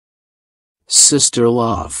Sister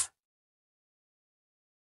love.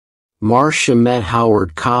 Marcia met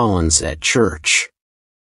Howard Collins at church.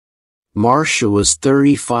 Marcia was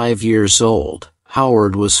 35 years old,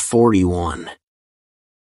 Howard was 41.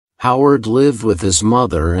 Howard lived with his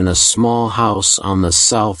mother in a small house on the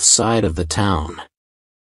south side of the town.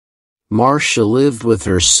 Marcia lived with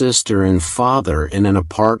her sister and father in an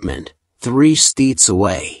apartment, 3 streets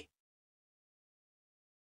away.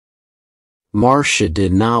 Marcia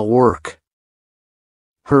did not work.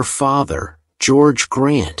 Her father, George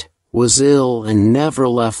Grant, was ill and never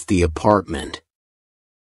left the apartment.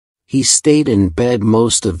 He stayed in bed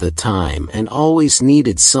most of the time and always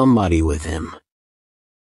needed somebody with him.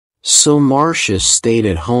 So Marcia stayed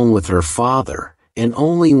at home with her father, and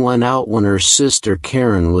only went out when her sister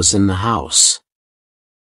Karen was in the house.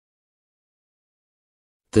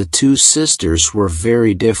 The 2 sisters were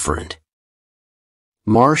very different.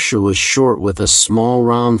 Marcia was short with a small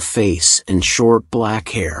round face and short black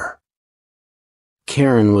hair.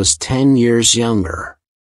 Karen was 10 years younger.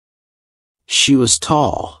 She was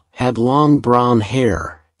tall, had long brown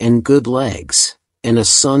hair, and good legs, and a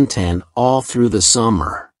suntan all through the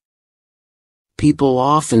summer. People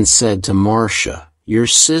often said to Marcia, "Your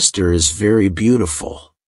sister is very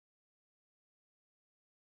beautiful."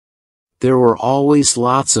 There were always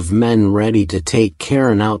lots of men ready to take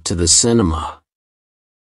Karen out to the cinema.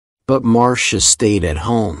 But Marcia stayed at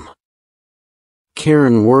home.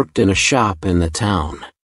 Karen worked in a shop in the town.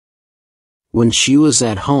 When she was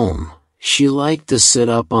at home, she liked to sit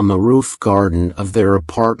up on the roof garden of their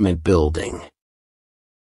apartment building.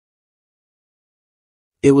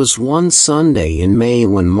 It was one Sunday in May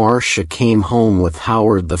when Marcia came home with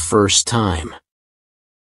Howard the first time.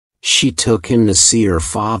 She took him to see her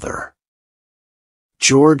father.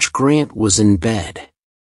 George Grant was in bed.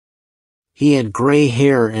 He had gray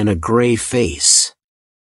hair and a gray face.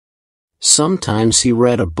 Sometimes he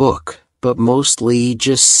read a book, but mostly he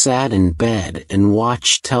just sat in bed and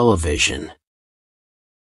watched television.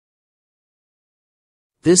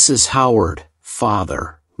 "This is Howard,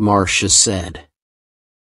 Father," Marcia said.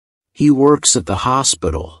 "He works at the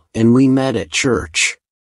hospital, and we met at church.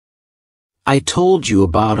 I told you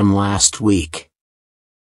about him last week.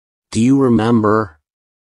 Do you remember?"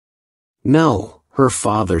 "No," her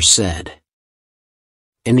father said.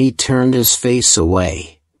 And he turned his face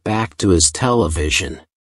away, back to his television.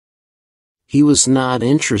 He was not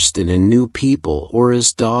interested in new people or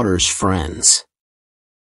his daughter's friends.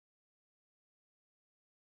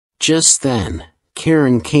 Just then,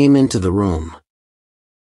 Karen came into the room.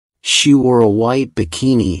 She wore a white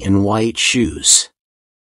bikini and white shoes.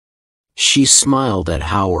 She smiled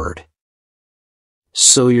at Howard.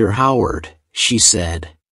 "So you're Howard," she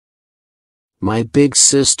said. "My big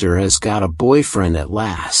sister has got a boyfriend at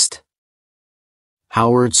last."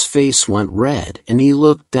 Howard's face went red and he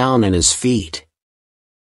looked down at his feet.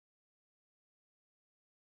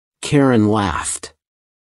 Karen laughed.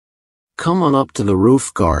 "Come on up to the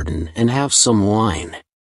roof garden and have some wine.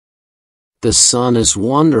 The sun is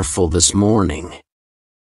wonderful this morning."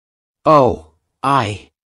 "Oh,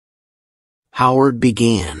 Howard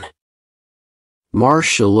began.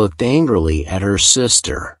 Marcia looked angrily at her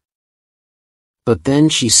sister. But then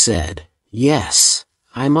she said, "Yes,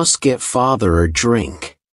 I must get Father a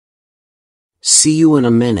drink." "See you in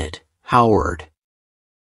a minute, Howard.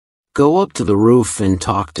 Go up to the roof and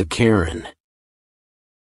talk to Karen."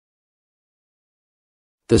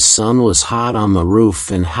 The sun was hot on the roof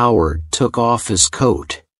and Howard took off his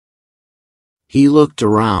coat. He looked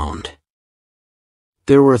around.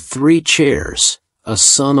 There were 3 chairs, a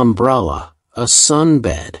sun umbrella, a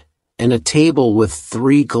sunbed, and a table with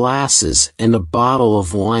 3 glasses and a bottle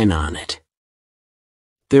of wine on it.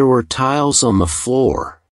 There were tiles on the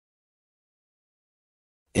floor.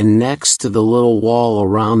 And next to the little wall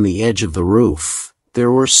around the edge of the roof, there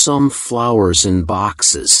were some flowers in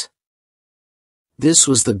boxes. This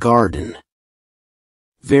was the garden.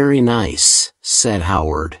 "Very nice," said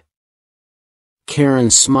Howard. Karen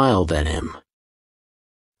smiled at him.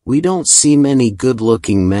 "We don't see many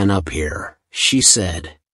good-looking men up here," she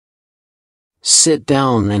said. "Sit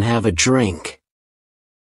down and have a drink."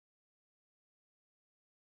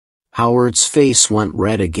 Howard's face went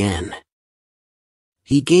red again.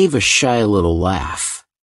 He gave a shy little laugh.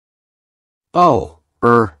 "Oh,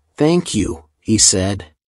 thank you," he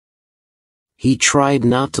said. He tried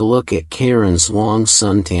not to look at Karen's long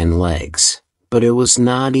suntan legs, but it was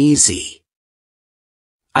not easy.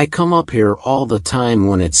 "I come up here all the time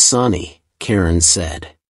when it's sunny," Karen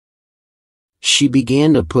said. She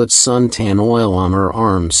began to put suntan oil on her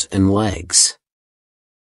arms and legs.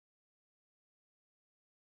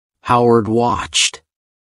 Howard watched.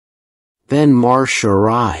 Then Marcia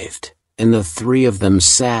arrived, and the three of them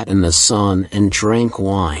sat in the sun and drank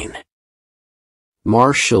wine.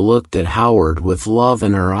 Marcia looked at Howard with love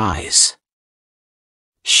in her eyes.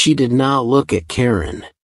 She did not look at Karen.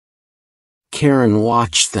 Karen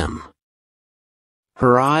watched them.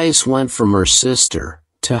 Her eyes went from her sister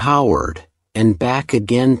to Howard, and back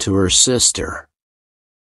again to her sister.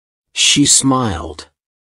 She smiled.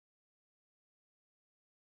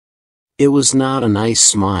 It was not a nice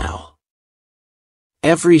smile.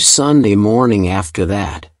 Every Sunday morning after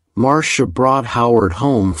that, Marcia brought Howard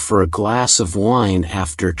home for a glass of wine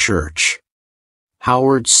after church.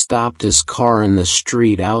 Howard stopped his car in the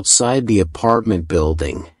street outside the apartment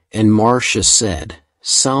building, and Marcia said,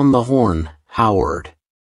 "Sound the horn, Howard.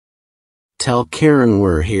 Tell Karen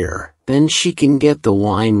we're here, then she can get the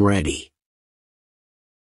wine ready."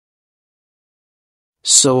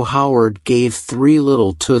 So Howard gave 3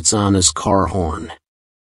 little toots on his car horn.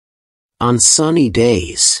 On sunny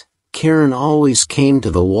days, Karen always came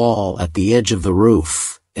to the wall at the edge of the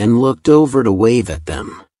roof, and looked over to wave at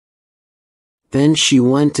them. Then she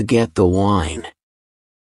went to get the wine.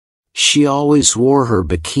 She always wore her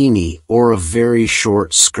bikini or a very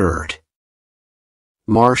short skirt.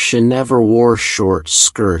 Marcia never wore short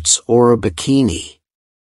skirts or a bikini.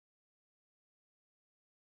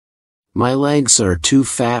 "My legs are too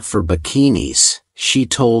fat for bikinis," she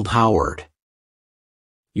told Howard.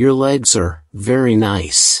 "Your legs are very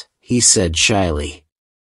nice," he said shyly.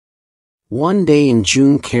 One day in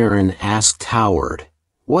June, Karen asked Howard,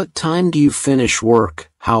 "What time do you finish work,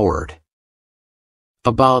 Howard?"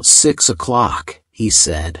 "About 6 o'clock, he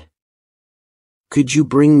said. "Could you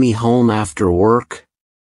bring me home after work?"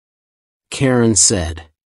 Karen said.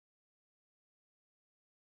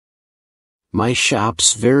 "My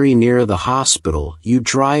shop's very near the hospital, you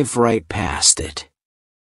drive right past it.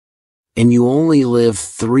 And you only live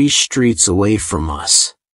 3 streets away from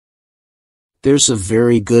us." "There's a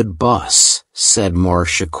very good bus," said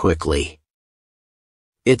Marcia quickly.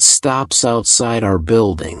 "It stops outside our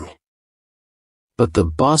building. But the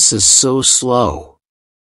bus is so slow."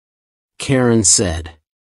 Karen said.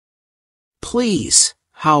 "Please,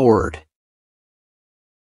 Howard."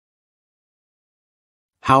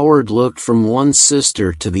 Howard looked from one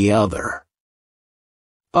sister to the other.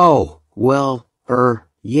 "Oh, well,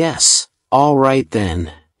 yes, all right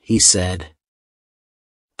then," he said.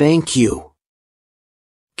 "Thank you,"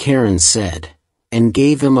 Karen said, and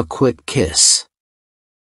gave him a quick kiss.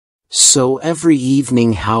 So every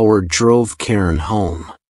evening Howard drove Karen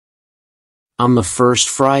home. On the first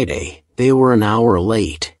Friday, they were an hour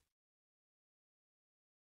late.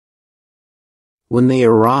 When they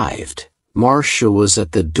arrived, Marcia was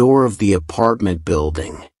at the door of the apartment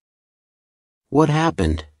building. "What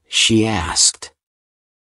happened?" she asked.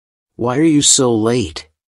 "Why are you so late?"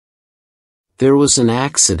 "There was an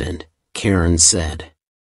accident," Karen said.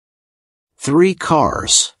 3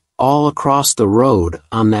 cars, all across the road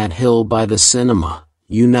on that hill by the cinema,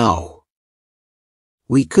 you know.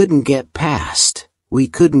 We couldn't get past, we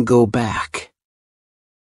couldn't go back.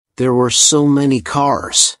 There were so many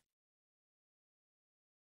cars.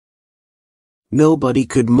 Nobody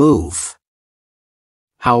could move."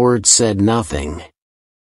 Howard said nothing.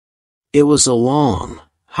 It was a long,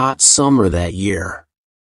 hot summer that year.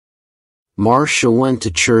 Marcia went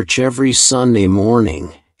to church every Sunday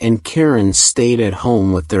morning, and Karen stayed at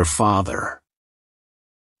home with their father.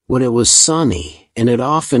 When it was sunny, and it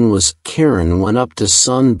often was, Karen went up to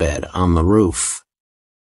sunbed on the roof.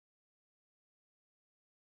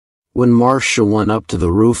 When Marcia went up to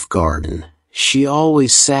the roof garden, she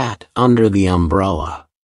always sat under the umbrella.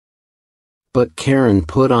 But Karen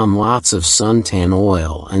put on lots of suntan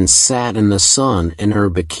oil and sat in the sun in her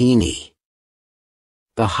bikini.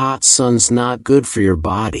 "The hot sun's not good for your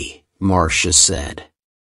body," Marcia said.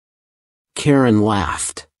 Karen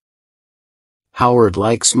laughed. "Howard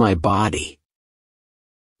likes my body."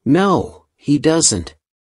 "No, he doesn't,"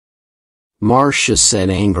 Marcia said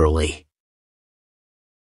angrily.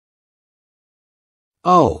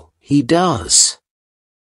 "Oh, he does,"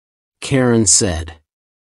 Karen said.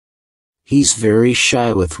 "He's very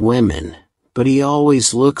shy with women, but he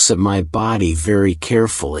always looks at my body very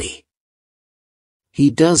carefully. He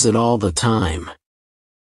does it all the time.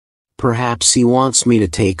 Perhaps he wants me to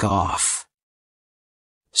take off."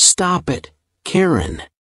 "Stop it, Karen,"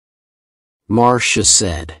 Marcia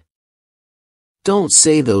said. "Don't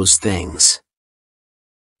say those things."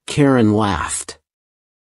 Karen laughed.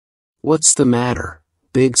 "What's the matter,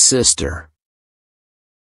 big sister?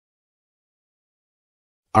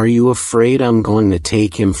 Are you afraid I'm going to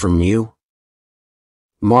take him from you?"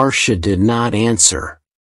 Marcia did not answer.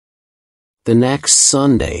 The next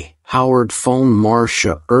Sunday, Howard phoned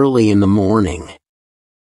Marcia early in the morning.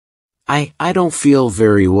 I don't feel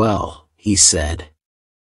very well, he said.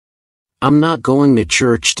 I'm not going to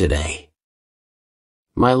church today.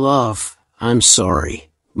 My love, I'm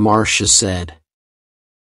sorry, Marcia said.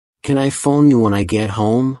 Can I phone you when I get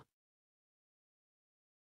home?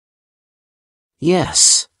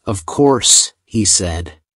 Yes, of course, he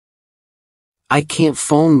said. I can't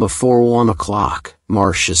phone before 1 o'clock,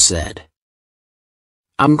 Marcia said.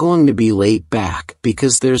 I'm going to be late back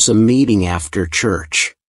because there's a meeting after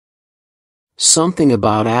church. Something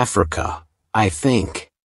about Africa, I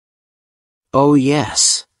think. Oh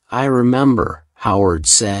yes, I remember, Howard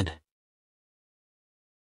said.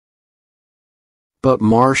 But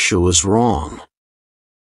Marcia was wrong.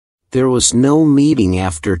 There was no meeting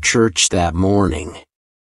after church that morning.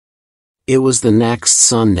 It was the next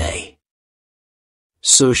Sunday.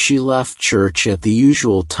 So she left church at the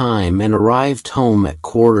usual time and arrived home at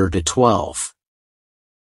 11:45.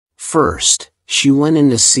 First, she went in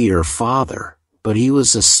to see her father, but he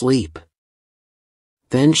was asleep.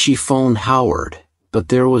 Then she phoned Howard, but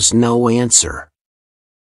there was no answer.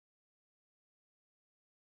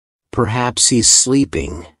 Perhaps he's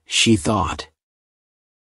sleeping, she thought.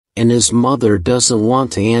 And his mother doesn't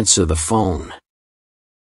want to answer the phone.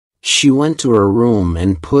 She went to her room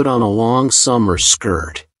and put on a long summer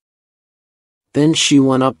skirt. Then she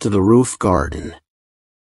went up to the roof garden.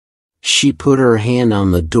 She put her hand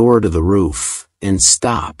on the door to the roof, and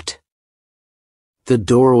stopped. The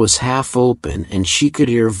door was half open and she could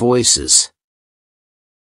hear voices.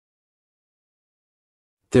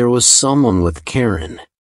 There was someone with Karen.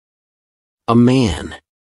 A man.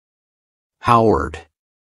 Howard.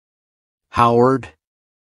 Howard?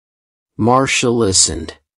 Marcia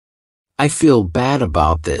listened. I feel bad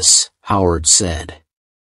about this, Howard said.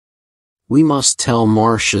 We must tell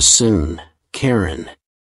Marcia soon, Karen.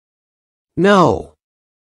 No,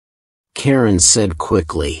 Karen said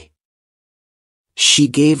quickly. She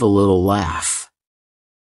gave a little laugh.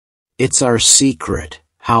 It's our secret,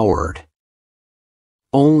 Howard.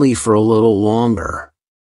 Only for a little longer.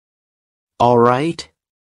 All right?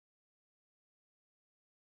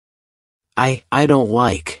 I don't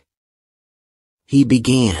like. He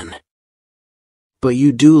began. But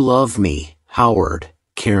you do love me, Howard,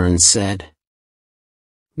 Karen said.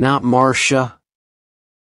 Not Marcia.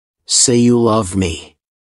 Say you love me.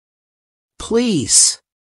 Please.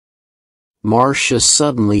 Marcia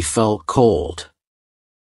suddenly felt cold.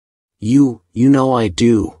 You know I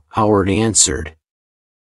do, Howard answered.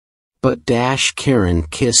 But Karen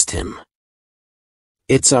kissed him.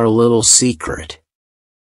 It's our little secret.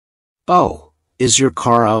 Oh, is your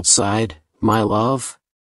car outside, my love?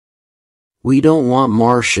 We don't want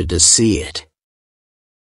Marcia to see it.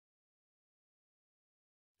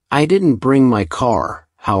 I didn't bring my car,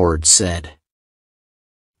 Howard said.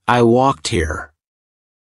 I walked here.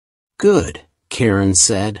 Good, Karen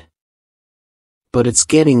said. But it's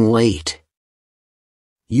getting late.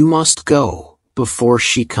 You must go, before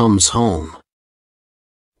she comes home.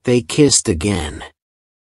 They kissed again.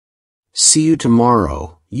 See you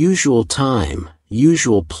tomorrow, usual time,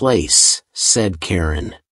 usual place, said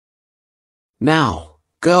Karen. Now,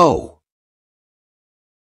 go.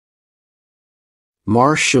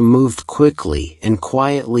 Marcia moved quickly and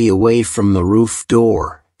quietly away from the roof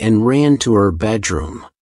door, and ran to her bedroom.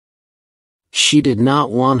 She did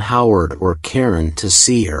not want Howard or Karen to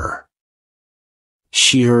see her.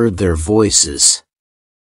 She heard their voices.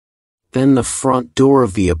 Then the front door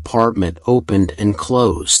of the apartment opened and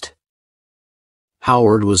closed.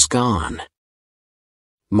 Howard was gone.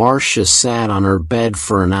 Marcia sat on her bed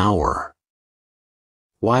for an hour.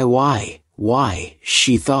 Why,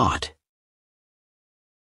 she thought.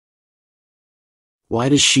 Why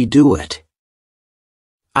does she do it?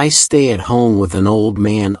 I stay at home with an old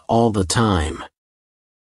man all the time.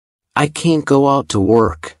 I can't go out to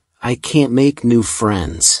work, I can't make new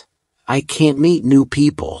friends, I can't meet new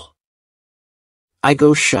people. I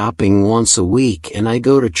go shopping once a week and I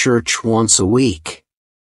go to church once a week.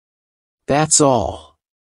 That's all.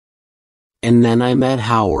 And then I met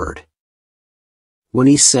Howard. When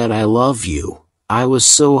he said I love you, I was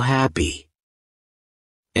so happy.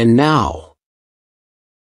 And now,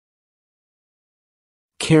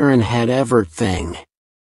 Karen had everything.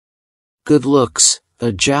 Good looks,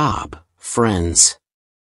 a job, friends.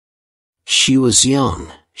 She was young,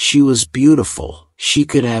 she was beautiful, she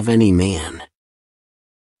could have any man.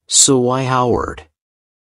 So why Howard?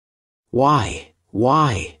 Why?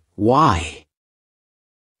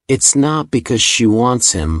 It's not because she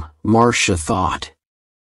wants him, Marcia thought.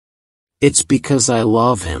 It's because I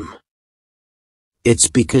love him. It's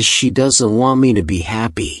because she doesn't want me to be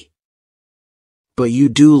happy. But you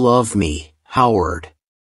do love me, Howard.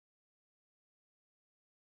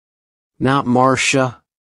 Not Marcia?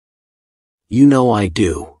 You know I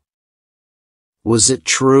do. Was it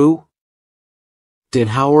true? Did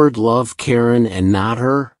Howard love Karen and not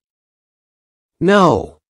her?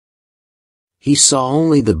 No. He saw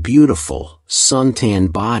only the beautiful,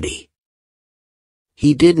 suntanned body.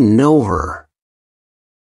 He didn't know her.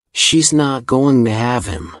 She's not going to have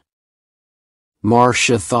him,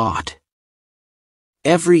 Marcia thought.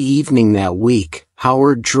 Every evening that week,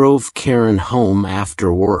 Howard drove Karen home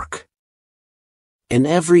after work. And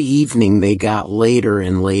every evening they got later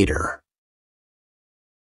and later.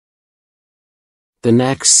 The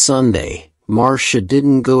next Sunday, Marcia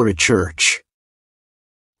didn't go to church.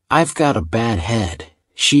 I've got a bad head,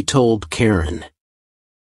 she told Karen.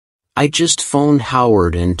 I just phoned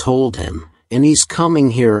Howard and told him, and he's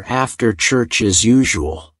coming here after church as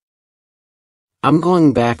usual. I'm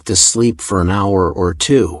going back to sleep for an hour or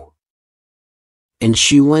two. And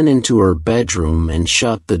she went into her bedroom and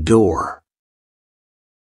shut the door.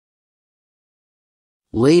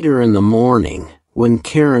 Later in the morning, when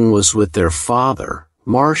Karen was with their father,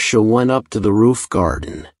 Marcia went up to the roof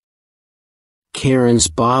garden. Karen's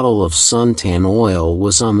bottle of suntan oil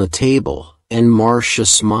was on the table, and Marcia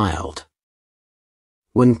smiled.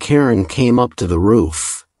 When Karen came up to the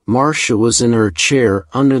roof, Marcia was in her chair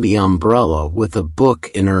under the umbrella with a book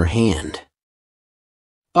in her hand.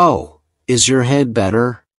 "Oh, is your head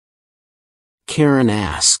better?" Karen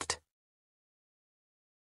asked.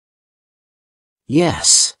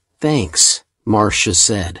 "Yes, thanks," Marcia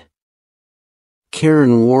said.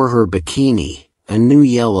 Karen wore her bikini, a new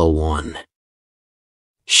yellow one.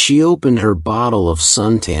 She opened her bottle of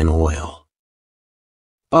suntan oil.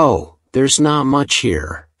 "Oh, there's not much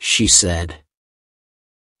here," she said.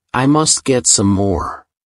 "I must get some more."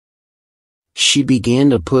 She began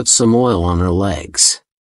to put some oil on her legs.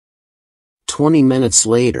 20 minutes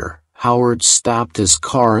later, Howard stopped his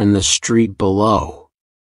car in the street below.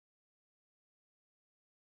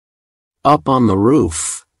 Up on the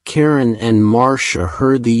roof, Karen and Marcia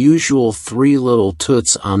heard the usual 3 little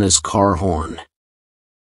toots on his car horn.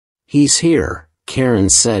 "He's here," Karen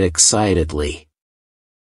said excitedly.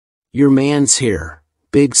 "Your man's here,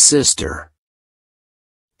 big sister."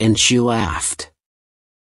 And she laughed.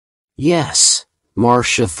 Yes,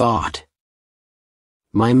 Marcia thought.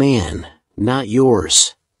 My man, not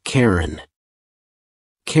yours, Karen.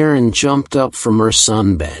 Karen jumped up from her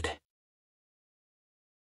sunbed.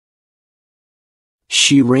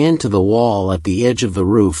 She ran to the wall at the edge of the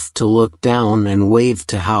roof to look down and waved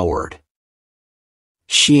to Howard.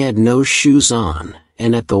 She had no shoes on,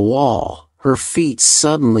 and at the wall, her feet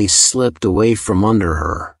suddenly slipped away from under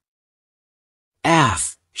her.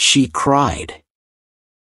 "Aff!" she cried.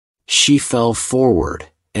 She fell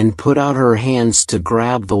forward, and put out her hands to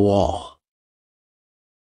grab the wall.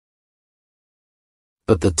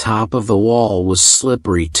 But the top of the wall was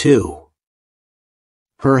slippery too.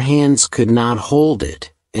 Her hands could not hold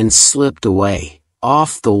it, and slipped away,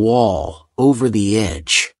 off the wall, over the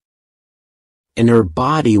edge. And her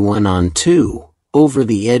body went on too, over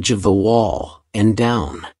the edge of the wall, and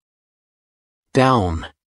down. Down.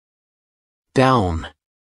 Down.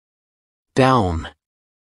 Down.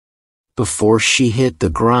 Before she hit the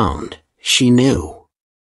ground, she knew.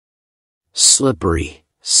 Slippery,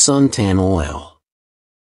 suntan oil.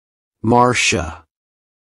 Marcia.